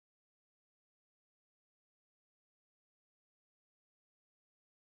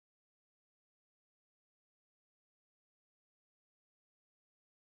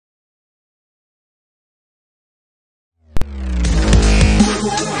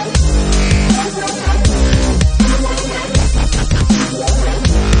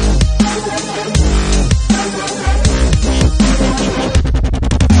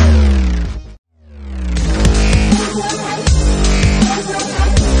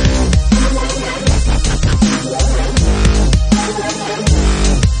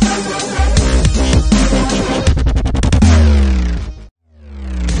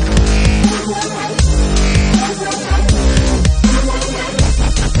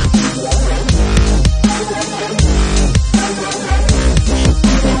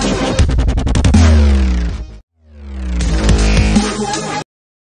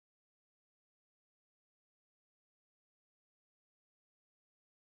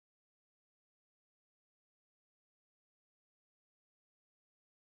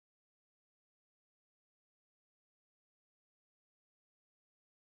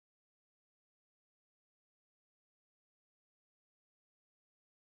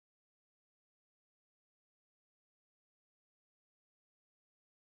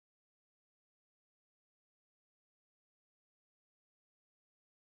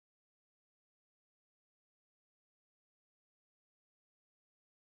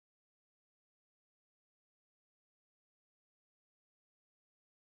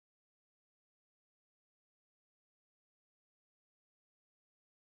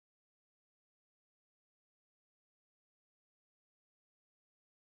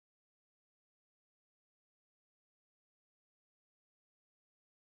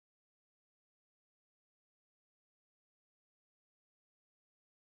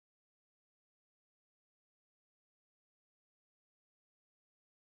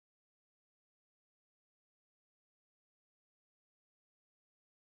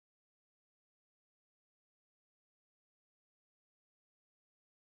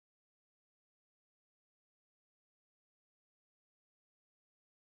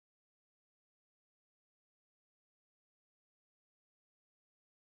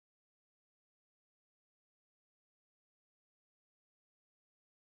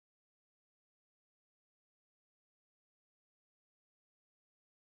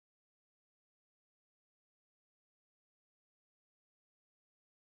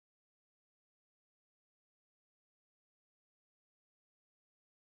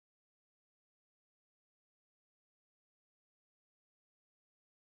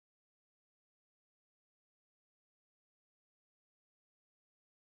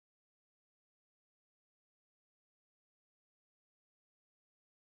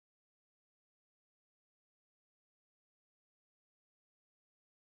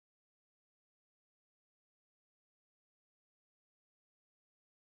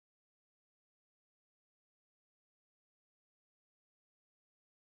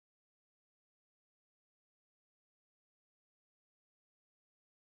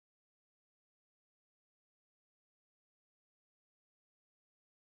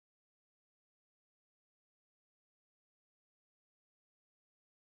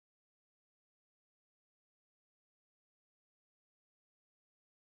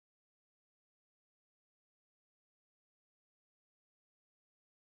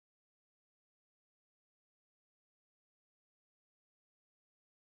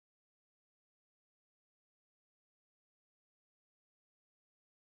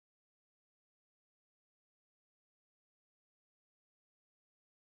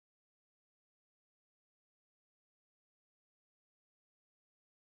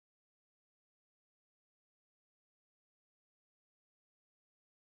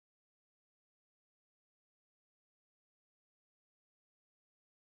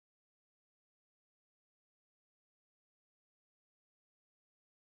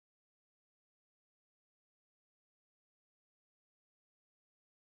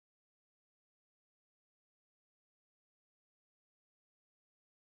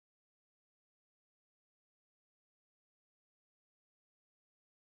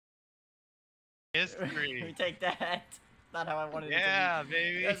History. We take that. Not how I wanted it to be. Yeah,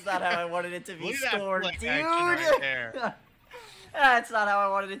 baby. That's not how I wanted it to be Look at scored, that dude. right there. That's not how I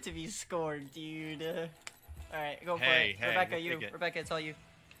wanted it to be scored, dude. Alright, go for it. Hey, Rebecca, we'll you. take it. Rebecca, it's all you.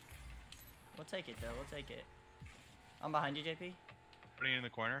 We'll take it, though. We'll take it. I'm behind you, JP. Putting it in the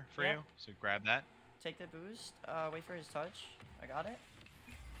corner for Yep. you, so grab that. Take the boost. Wait for his touch. I got it.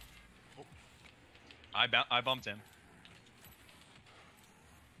 Oh. I bumped him.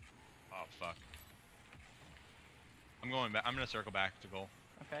 Oh, fuck. I'm going back. I'm going to circle back to goal.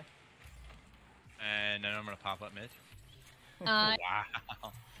 Okay. And then I'm going to pop up mid. Uh,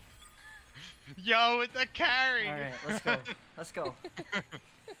 Wow. Yo, with the carry. Alright, let's go. Let's go.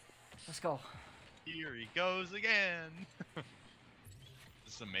 Let's go. Here he goes again.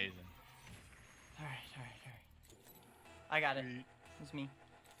 This is amazing. Alright. I got it. It's me.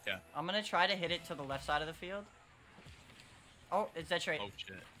 Yeah. I'm gonna try to hit it to the left side of the field. Oh, it's that straight. Oh,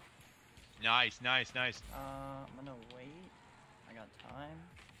 shit. Nice. I'm gonna wait. I got time.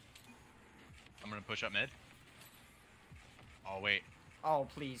 I'm going to push up mid. Oh, wait. Oh,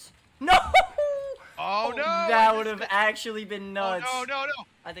 please. No! Oh, no! That would have actually been nuts. Oh, no.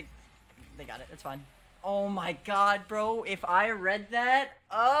 I think they got it. It's fine. Oh my god, bro. If I read that,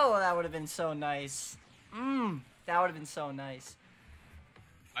 oh, that would have been so nice. That would have been so nice.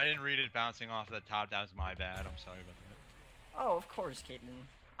 I didn't read it bouncing off the top. That was my bad. I'm sorry about that. Oh, of course, Caitlin.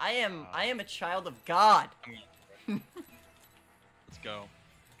 I am a child of God. Let's go.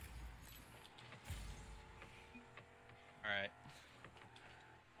 Alright.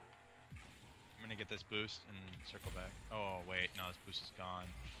 I'm gonna get this boost and circle back. Oh, wait. No, this boost is gone.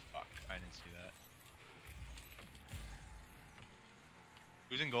 Fuck. I didn't see that.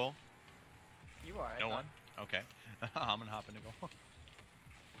 Who's in goal? You are. No one? Okay. I'm gonna hop into goal.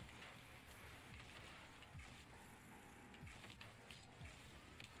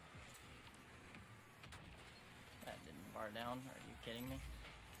 That didn't bar down. Are you kidding me?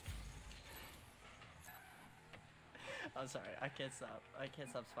 I'm sorry. I can't stop. I can't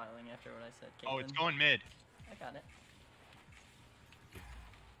stop smiling after what I said. Caitlin. Oh, it's going mid. I got it.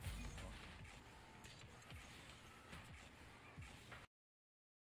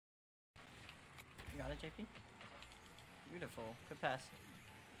 You got it, JP? Beautiful. Good pass.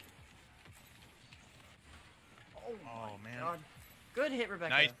 Oh, my man. God. Good hit, Rebecca.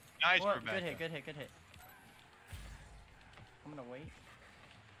 Nice, Well, Rebecca. Good hit. I'm gonna wait.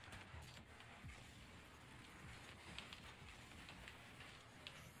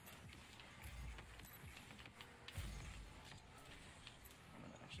 I'm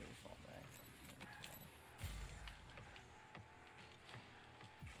gonna actually fall back.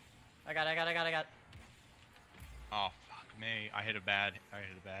 I got. Oh, fuck me. I hit a bad.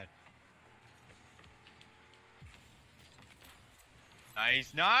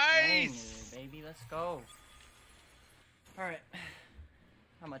 Nice. Banger, baby, let's go. Alright.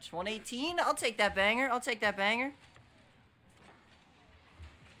 How much? 118? I'll take that banger. Let's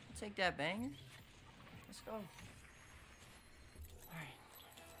go. Alright.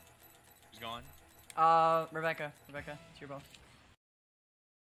 Who's going? Rebecca, it's your ball.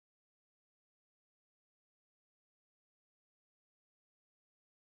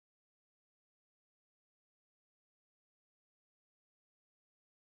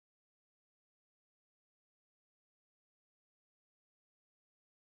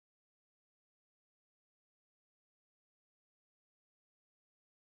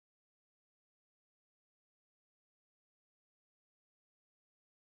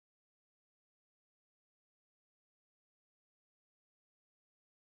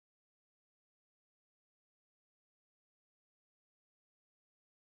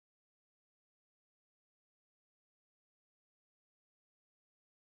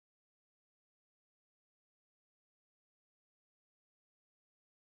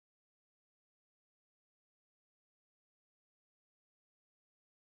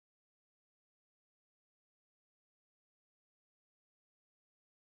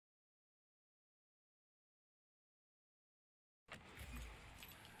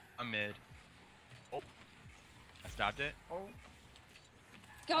 I'm mid. Oh. I stopped it. Oh.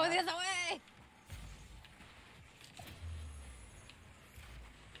 go the other way.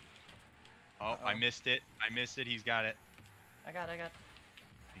 Oh, I missed it. He's got it. I got. Thank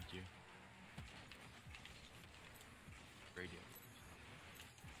you. Great deal.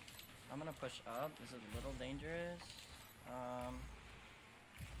 I'm gonna push up. This is a little dangerous.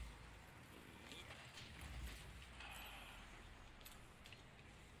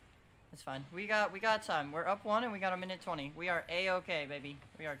 It's fine. We got time. We're up 1 and we got a minute 20. We are A-okay, baby.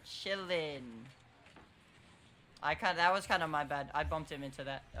 We are chilling. That was kind of my bad. I bumped him into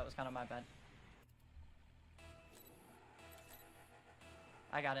that. That was kind of my bad.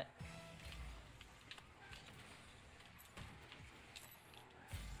 I got it.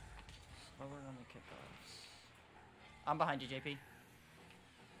 Slower on the kickoffs. I'm behind you, JP.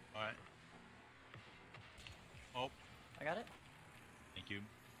 Alright. Oh, I got it. thank you.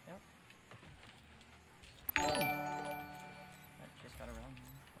 Yep. I just got around.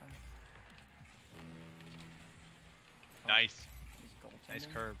 Wow. Oh, Nice. he's Nice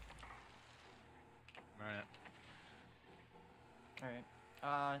goaltending. curve. Alright.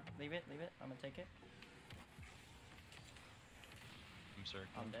 Alright. Leave it, leave it. I'm gonna take it. I'm circling.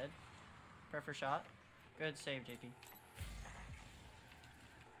 I'm dead. Prepare for shot. Good save, JP.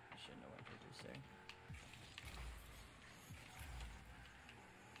 I should know what to do there.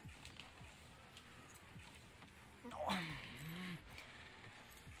 No.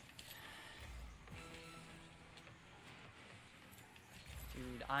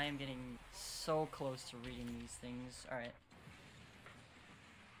 Dude, I am getting so close to reading these things. Alright.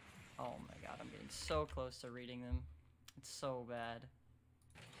 Oh my god, I'm getting so close to reading them. It's so bad.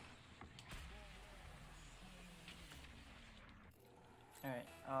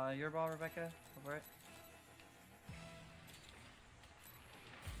 Alright, your ball, Rebecca. Go for it.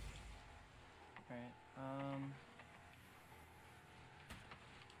 Alright,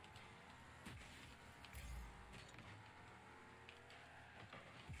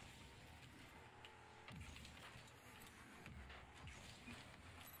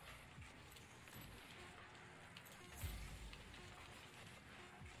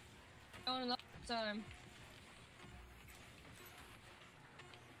 Going a long time.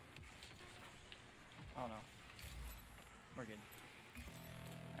 oh no. We're good.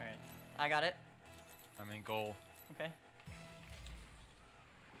 Alright, I got it. I'm in goal. Okay.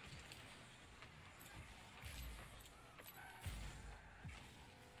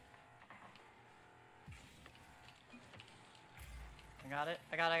 I got it.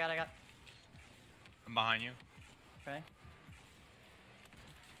 I got it. I'm behind you. Okay.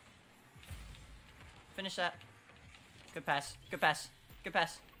 Finish that. Good pass. Good pass. Good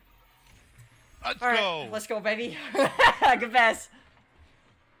pass. Let's All go. right, let's go, baby. Good pass.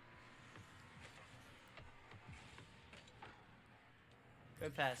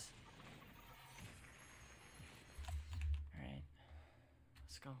 Good pass. All right.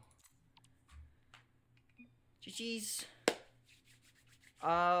 Let's go. GG's.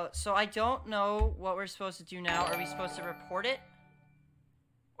 So I don't know what we're supposed to do now. Are we supposed to report it?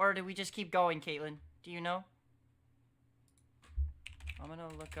 Or do we just keep going, Caitlin? Do you know? I'm gonna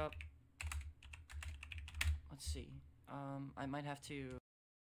look up. Let's see. I might have to.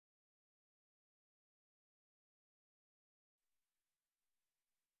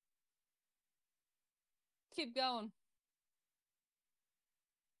 Keep going.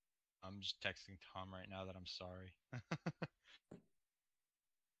 I'm just texting Tom right now that I'm sorry.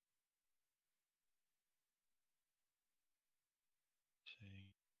 See.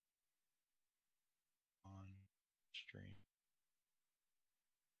 On stream.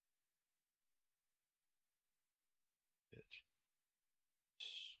 Bitch.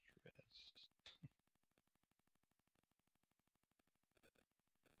 Stress.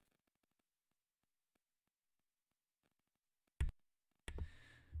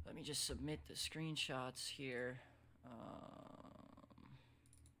 Let me just submit the screenshots here.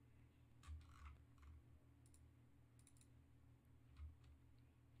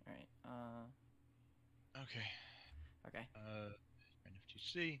 Alright, Okay. okay.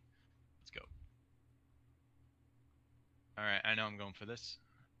 NFTC. Let's go. Alright, I know I'm going for this.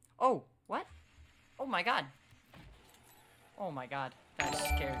 Oh, what? Oh my god. Oh my god. That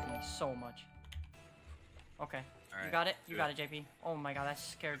scared me so much. Okay. All You got it? right, You do got it, JP. Oh my god, that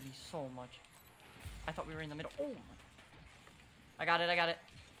scared me so much. I thought we were in the middle. Oh my. I got it, I got it.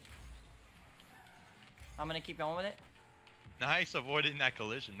 I'm gonna keep going with it. Nice avoiding that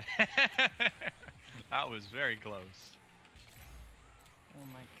collision. That was very close. Oh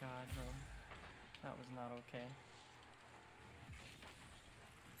my god, bro. That was not okay.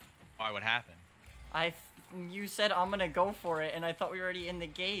 Why? What happened? You said I'm gonna go for it, and I thought we were already in the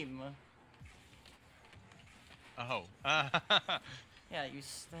game. Oh. Yeah,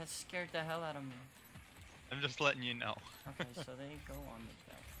 that scared the hell out of me. I'm just letting you know. Okay, so they go on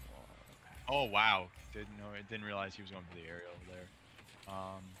the back wall. Okay. Oh wow. Didn't realize he was going for the aerial there.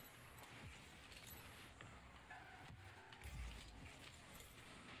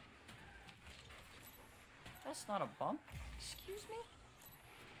 That's not a bump. Excuse me?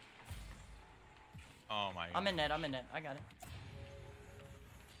 Oh my god. I'm in net, I'm in net. I got it.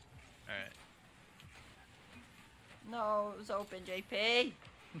 Alright. No, it was open, JP.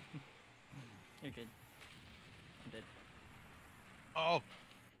 You're good. I'm dead. Oh,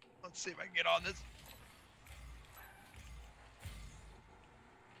 let's see if I can get on this.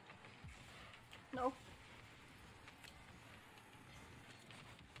 No.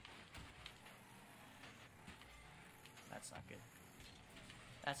 That's not good.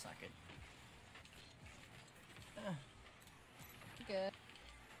 That's not good. Good.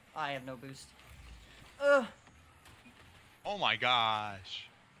 I have no boost. Oh my gosh.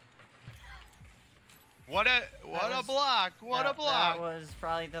 What a was- block. What a block. That was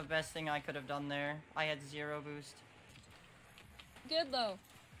probably the best thing I could have done there. I had 0 boost. Good though.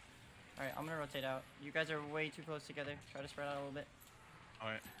 Alright, I'm gonna rotate out. You guys are way too close together. Try to spread out a little bit. All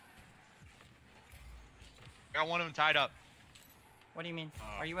right. Got one of them tied up. What do you mean?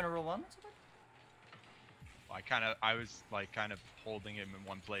 Are you in a rule 1 or something? I was like kind of holding him in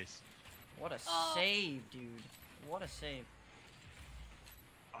one place. What a save, dude. What a save.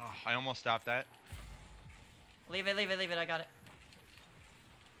 Oh, I almost stopped that. Leave it, leave it, leave it. I got it.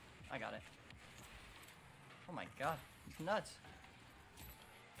 I got it. Oh my god. He's nuts.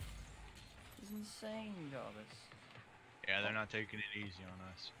 He's insane, Jarvis. Yeah, they're not taking it easy on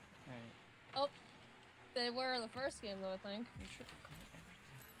us. Alright. Oh, they were the first game though, I think. You should go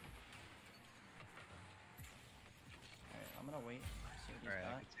Alright, I'm gonna wait. See what he's Alright,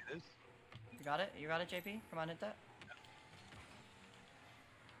 I got. can see this. You got it? You got it, JP? Come on, hit that.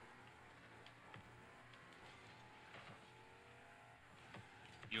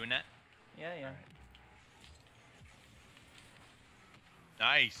 You and that? Yeah, yeah. Alright.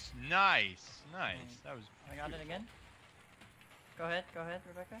 Nice, nice, nice. That was. I got it again. Go ahead,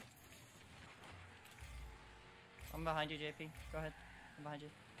 Rebecca. I'm behind you, JP. Go ahead. I'm behind you.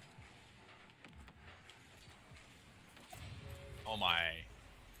 Oh my.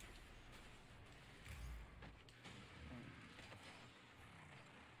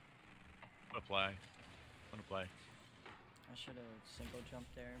 What a play. What a play. I should have single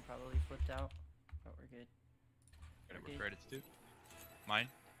jumped there and probably flipped out, but we're good. What credits do? Mine?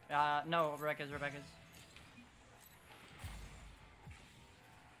 No, Rebecca's. Alright.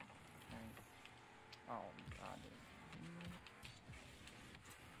 Oh god, dude.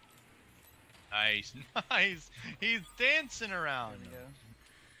 Nice, nice. He's dancing around. There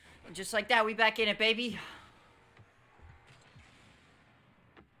we go. Just like that, we back in it, baby.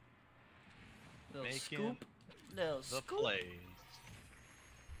 Little Making scoop. Little The scoop. plays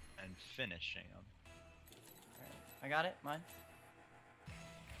and finishing them. Alright, I got it. Mine.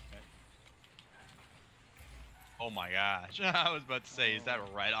 Oh my gosh. I was about to say, is that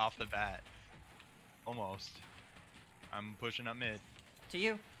right off the bat? Almost. I'm pushing up mid. To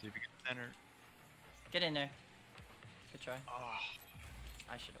you. See if you get center. Get in there. Good try. Oh,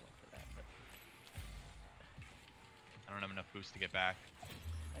 I should have went for that, but I don't have enough boost to get back.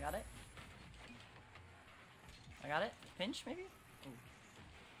 I got it. I got it. Pinch, maybe? Ooh.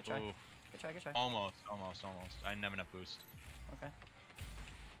 Good try. Ooh, Good try, good try. almost. I didn't have enough boost. Okay.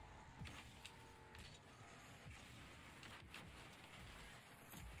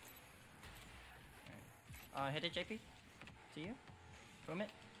 Hit it, JP. To you. Boom it.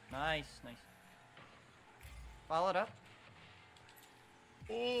 Nice, nice. Follow it up.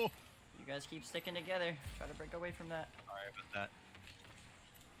 Oh, You guys keep sticking together. Try to break away from that. sorry about that.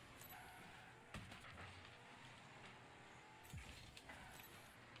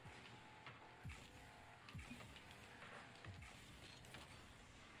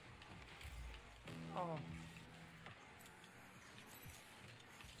 Oh.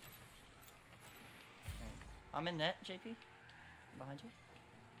 I'm in net, JP. Behind you.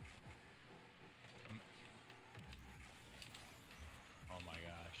 Oh my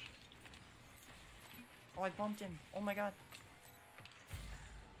gosh. Oh, I bumped him. Oh my god.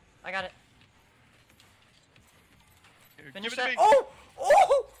 I got it. Here, Finish give it to that. me. Oh!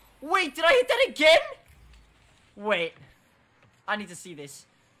 Oh! Wait, did I hit that again? Wait. I need to see this.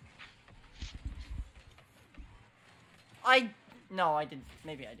 No, I didn't.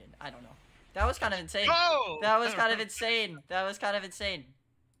 Maybe I did. I don't know. That was kind of insane. Go! That was kind of insane. That was kind of insane.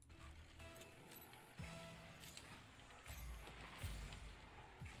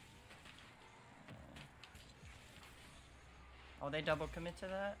 Oh, they double commit to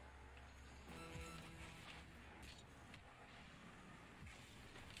that?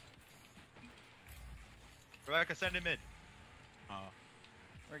 Rebecca, send him in. Oh.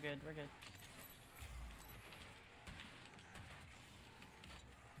 We're good, we're good.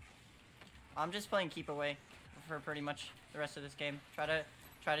 I'm just playing keep away for pretty much the rest of this game. Try to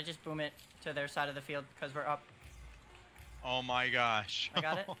just boom it to their side of the field because we're up. Oh my gosh. I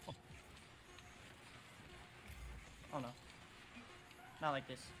got it. Oh no. Not like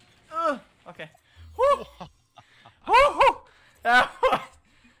this. Ugh. Okay. Woo! Woo! That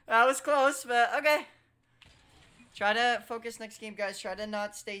was close, but okay. Try to focus next game, guys. Try to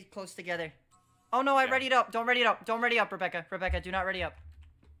not stay close together. Oh no, I readied up. Don't ready it up. Don't ready up, Rebecca. Rebecca, do not ready up.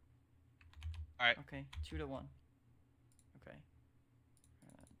 All right. Okay, 2 to 1. Okay.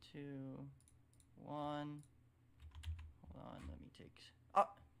 2, 1. Hold on, let me take. Oh.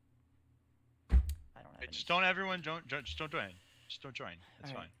 I don't have. Just don't everyone just don't join. Just don't join.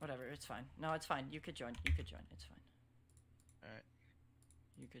 It's fine. Whatever, it's fine. No, it's fine. You could join. You could join. It's fine. All right.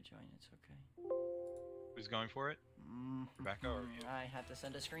 You could join. It's okay. Who's going for it? Rebecca or you? I had to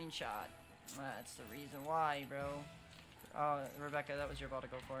send a screenshot. That's the reason why, bro. Oh, Rebecca, that was your ball to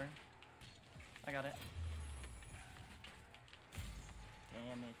go for. I got it.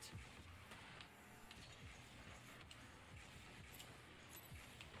 Damn it.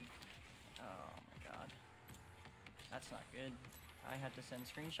 Oh my god. That's not good. I had to send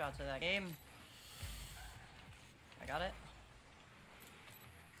screenshots of that game. I got it.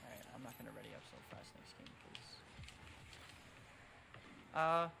 Alright, I'm not gonna ready up so fast next game, please.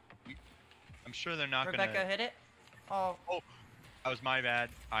 I'm sure they're not Rebecca, gonna... hit it. Oh. Oh, that was my bad.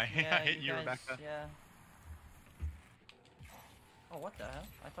 I hit you, guys, Rebecca. Yeah. Oh, what the hell?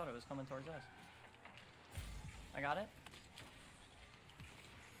 I thought it was coming towards us. I got it.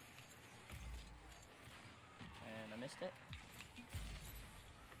 And I missed it.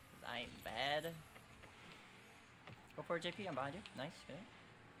 I ain't bad. Go for it, JP. I'm behind you. Nice. Good.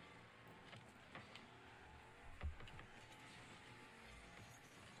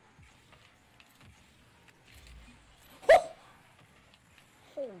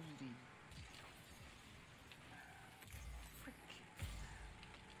 Holy. Frick.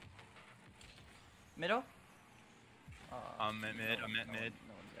 Middle? I'm at mid. I'm at mid.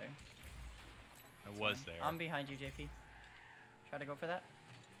 No one's there. I was there. I'm behind you, JP. Try to go for that.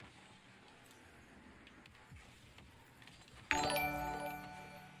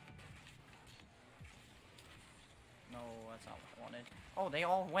 No, that's not what I wanted. Oh, they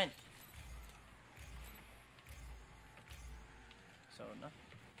all went. So, no.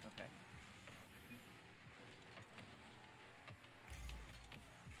 Okay.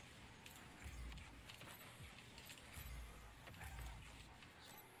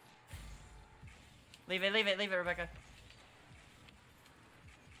 Leave it, Rebecca.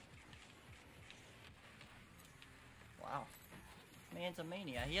 Wow. Man's a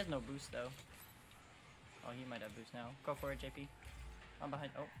mania. He has no boost, though. Oh, he might have boost now. Go for it, JP. I'm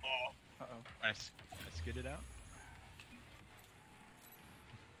behind. Oh. Oh. Uh-oh. I skidded out.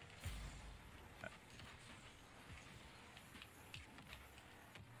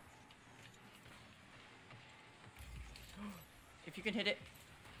 If you can hit it.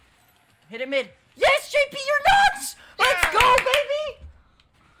 Hit it mid. Yes, JP, you're nuts! Let's go, baby!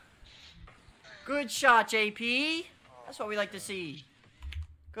 Good shot, JP. That's what we like to see.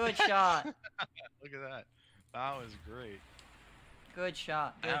 Good shot. Look at that. That was great. Good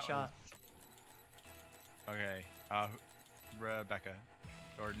shot. Good shot. Okay. Rebecca.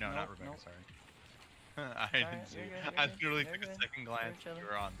 Or no, not Rebecca, sorry. I didn't see. I literally took a second glance and you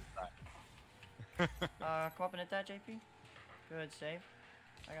were on the side. Come up and hit that, JP. Good save.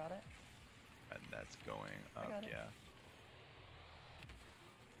 I got it. And that's going up, yeah.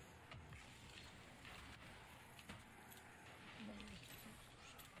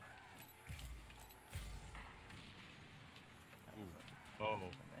 Ooh. Oh.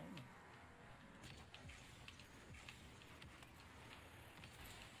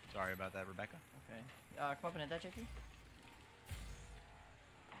 Sorry about that, Rebecca. Okay. Come up and hit that, JP.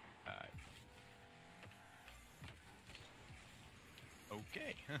 Alright.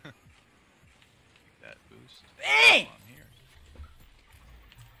 Okay. Take that boost. Hey! On here.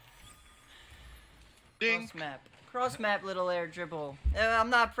 Ding! Cross map little air dribble. I'm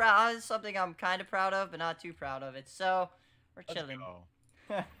not proud. It's something I'm kind of proud of, but not too proud of it. So, we're chilling.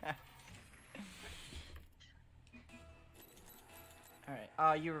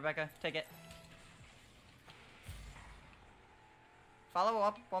 Alright, you, Rebecca. Take it. Follow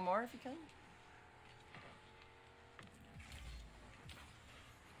up one more if you can.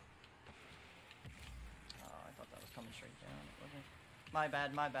 Coming straight down. It wasn't. My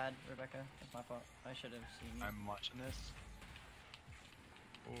bad, Rebecca. That's my fault. I should have seen you. I'm watching this.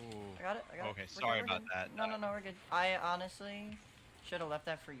 Ooh. I got it. Okay, sorry about that. No, we're good. I honestly should have left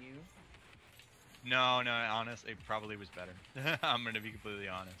that for you. No, honestly, it probably was better. I'm gonna be completely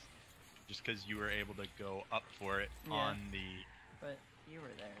honest. Just because you were able to go up for it on the. But you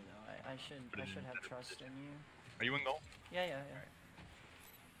were there though. I should have trust in you. Are you in goal? Yeah. Alright.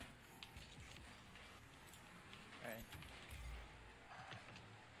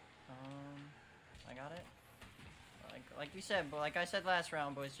 I got it. like we said, but like I said last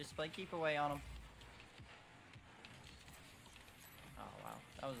round, boys, just play keep away on them. Oh wow,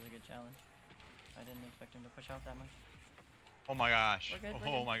 that was a good challenge. I didn't expect him to push out that much. Oh my gosh. We're good,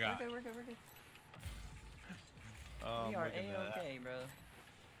 Oh my god. We're good. We are A-okay, bro.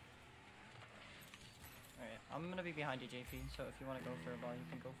 Alright, I'm gonna be behind you, JP, so if you want to go for a ball, you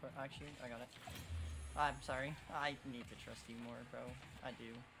can go for it. Actually, I got it. I'm sorry. I need to trust you more, bro. I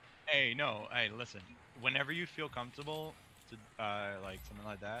do. Hey, no. Hey, listen. Whenever you feel comfortable to, like, something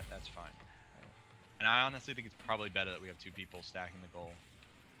like that, that's fine. And I honestly think it's probably better that we have 2 people stacking the goal.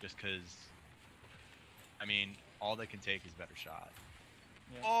 Just because, I mean, all they can take is better shot.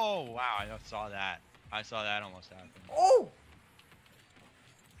 Yeah. Oh, wow. I saw that. I saw that almost happen. Oh!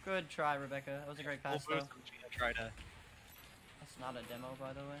 Good try, Rebecca. That was a great pass, though. Try to... That's not a demo,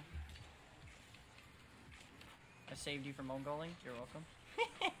 by the way. I saved you from own goaling. You're welcome.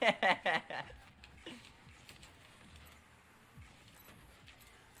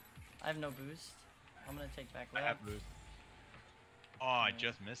 I have no boost. I'm gonna take back left. I have boost. Oh, I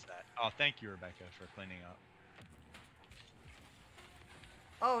just missed that. Oh, thank you, Rebecca, for cleaning up.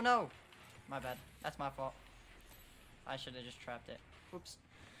 Oh, no! My bad. That's my fault. I should have just trapped it. Oops.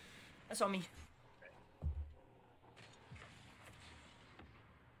 That's on me.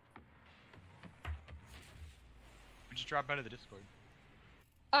 Would you drop out of the Discord?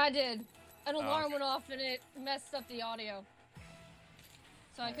 I did. An alarm went off and it messed up the audio.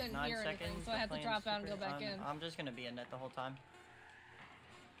 So I couldn't hear anything, so I had to drop out and go back in. I'm just gonna be in net the whole time.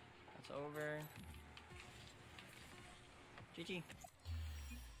 That's over. GG.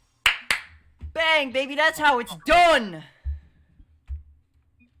 Bang, baby, that's how it's done!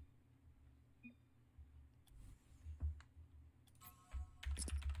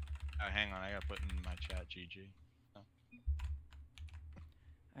 Oh, hang on, I gotta put in my chat GG. Oh.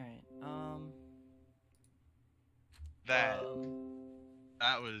 Alright,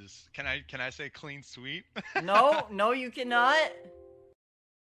 That was, can I say clean sweep? No, no you cannot.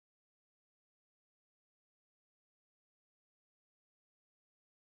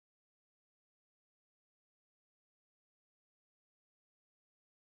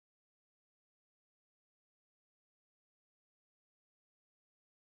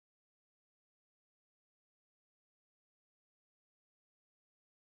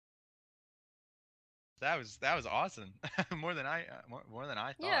 That was awesome. more than I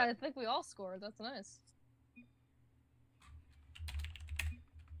thought. Yeah, I think we all scored. That's nice.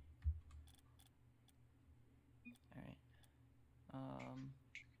 Alright.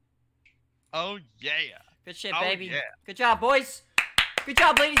 Oh yeah. Good shit, baby. Yeah. Good job, boys. Good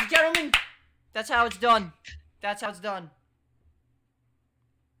job, ladies and gentlemen. That's how it's done. That's how it's done.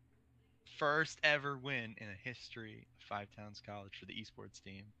 First ever win in the history of Five Towns College for the esports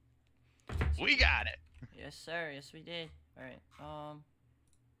team. We got it. Yes, sir. Yes, we did. All right.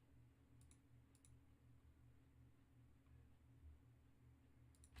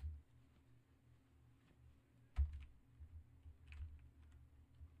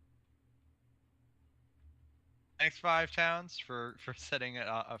 Thanks, Five Towns, for setting it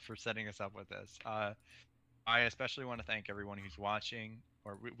for setting us up with this. I especially want to thank everyone who's watching,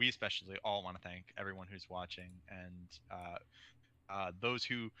 or we especially all want to thank everyone who's watching, and those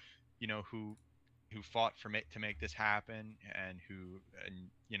who, who fought to make this happen, and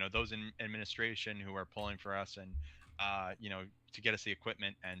those in administration who are pulling for us, and to get us the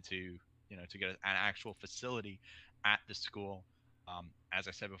equipment, and to get an actual facility at the school. As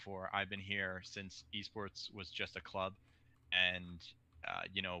I said before, I've been here since esports was just a club, and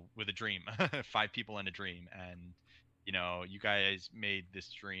with a dream, 5 people in a dream, and you guys made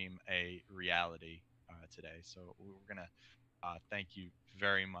this dream a reality today. So we're gonna thank you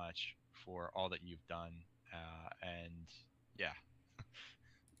very much for all that you've done, and yeah,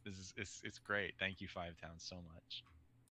 it's great. Thank you, Five Towns, so much.